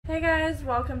Hey guys,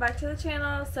 welcome back to the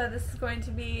channel. So this is going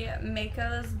to be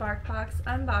MAKO's BarkBox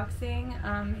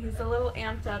unboxing. He's a little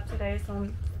amped up today, so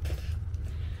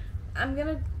I'm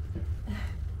gonna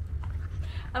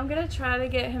try to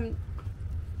get him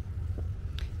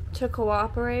to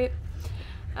cooperate.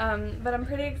 But I'm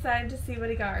pretty excited to see what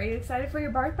he got. Are you excited for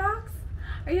your BarkBox?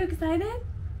 Are you excited?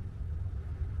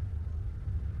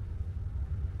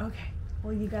 Okay.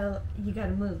 Well, you gotta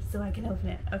move so I can open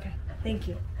it. Okay. Thank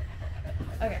you.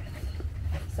 Okay,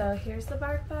 so here's the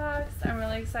BarkBox. I'm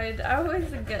really excited. I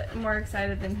always get more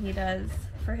excited than he does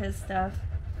for his stuff.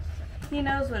 He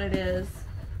knows what it is.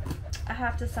 I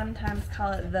have to sometimes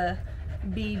call it the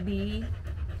BB,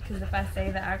 because if I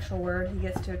say the actual word, he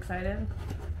gets too excited.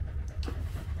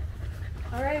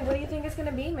 Alright, what do you think it's going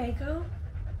to be, MAKO?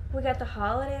 We got the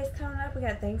holidays coming up. We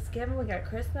got Thanksgiving. We got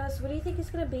Christmas. What do you think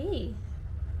it's going to be?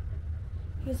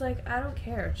 He's like, I don't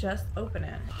care, just open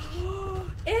it.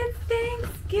 It's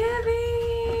Thanksgiving!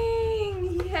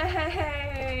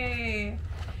 Yay!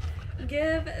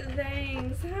 Give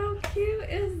thanks. How cute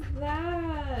is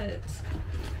that?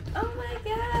 Oh my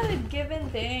god, giving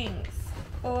thanks.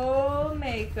 Oh,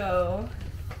 MAKO.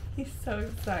 He's so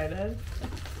excited.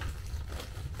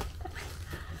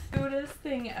 Cutest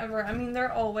thing ever. I mean,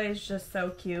 they're always just so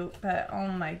cute, but oh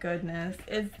my goodness.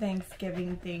 It's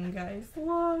Thanksgiving thing, guys.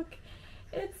 Look.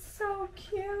 It's so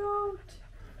cute.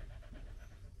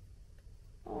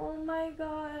 Oh my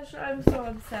gosh, I'm so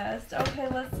obsessed. Okay,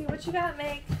 let's see what you got,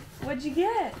 Make. What'd you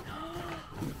get?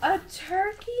 A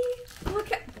turkey?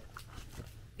 Look at...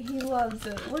 He loves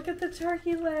it. Look at the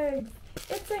turkey legs.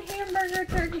 It's a hamburger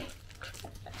turkey.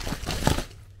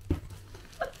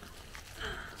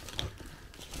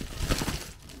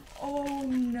 Oh,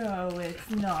 no, it's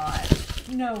not.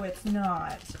 No, it's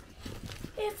not.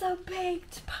 It's a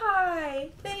baked pie.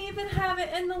 They even have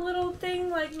it in the little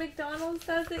thing like McDonald's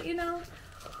does it, you know?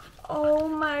 Oh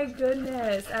my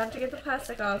goodness. I have to get the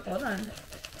plastic off. Hold on.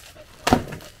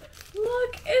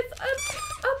 Look, it's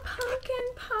a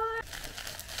pumpkin pie.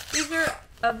 These are,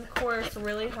 of course,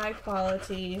 really high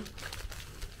quality.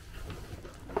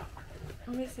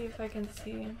 Let me see if I can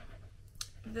see.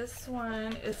 This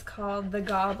one is called the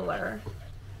Gobbler.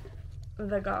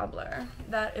 The Gobbler.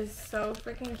 That is so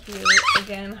freaking cute.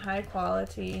 Again, high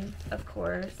quality, of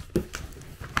course.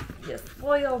 You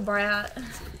spoiled brat.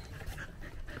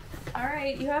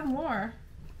 Alright, you have more.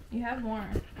 You have more.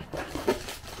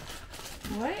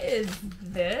 What is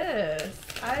this?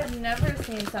 I've never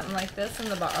seen something like this in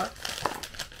the box.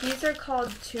 These are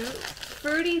called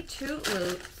Fruity Toot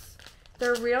Loops.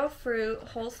 They're real fruit,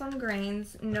 wholesome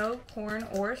grains, no corn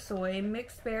or soy,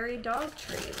 mixed berry dog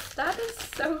treats. That is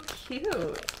so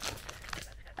cute.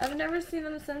 I've never seen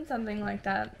them send something like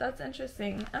that. That's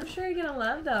interesting. I'm sure you're gonna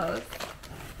love those.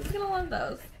 He's gonna love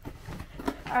those.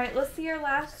 Alright, let's see your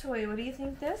last toy. What do you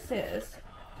think this is?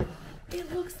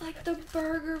 It looks like the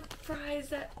burger fries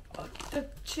that the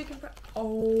chicken fries.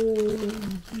 Oh,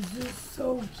 this is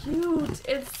so cute.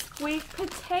 It's sweet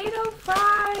potato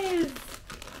fries.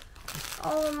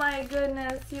 Oh my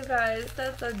goodness, you guys,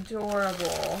 that's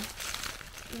adorable.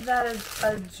 That is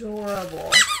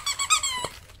adorable.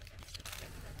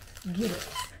 Get it.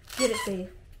 Get it, babe.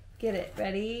 Get it.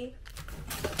 Ready?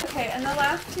 Okay, and the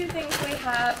last two things we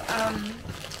have,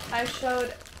 I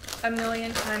showed a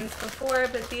million times before,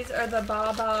 but these are the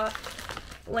Baba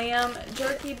lamb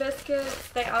jerky biscuits.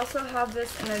 They also have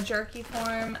this in a jerky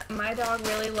form. My dog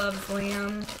really loves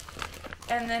lamb.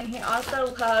 And then he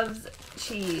also loves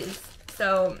cheese.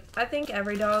 So, I think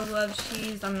every dog loves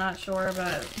cheese, I'm not sure,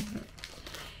 but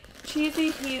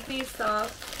cheesy peasy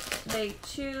soft baked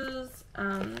chews.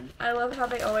 I love how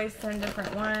they always send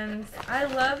different ones. I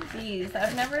love these.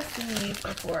 I've never seen these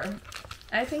before.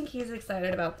 I think he's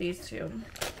excited about these too.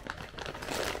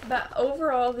 But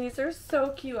overall, these are so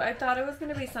cute. I thought it was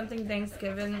going to be something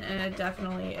Thanksgiving, and it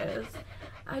definitely is.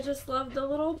 I just love the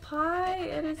little pie.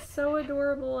 It is so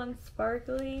adorable and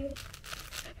sparkly.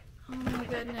 Oh my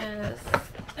goodness.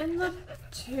 And the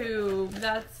tube,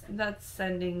 that's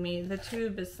sending me. The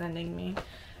tube is sending me.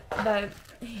 But,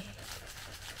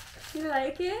 you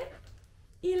like it?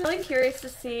 I'm really curious to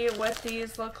see what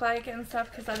these look like and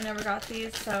stuff because I've never got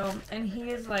these. So, and he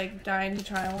is like dying to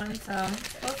try one. So,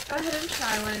 let's go ahead and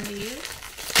try one of these.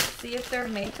 See if they're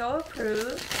MAKO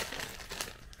approved.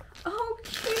 Oh,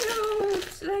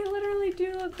 cute! They literally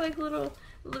do look like little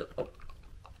oh.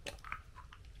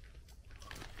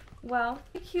 Well,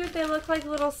 cute. They look like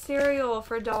little cereal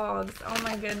for dogs. Oh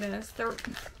my goodness. They're...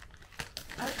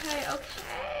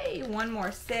 Okay. One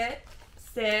more. Sit.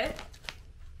 Sit.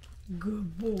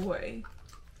 Good boy.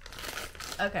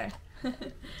 Okay.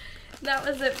 that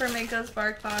was it for MAKO's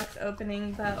BarkBox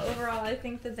opening, but overall I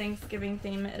think the Thanksgiving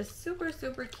theme is super,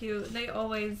 super cute. They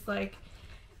always like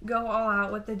go all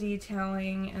out with the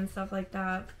detailing and stuff like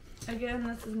that. Again,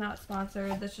 this is not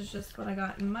sponsored. This is just what I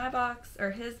got in my box,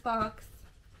 or his box.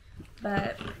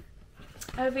 But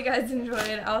I hope you guys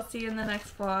enjoyed. I'll see you in the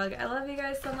next vlog. I love you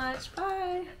guys so much.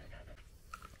 Bye!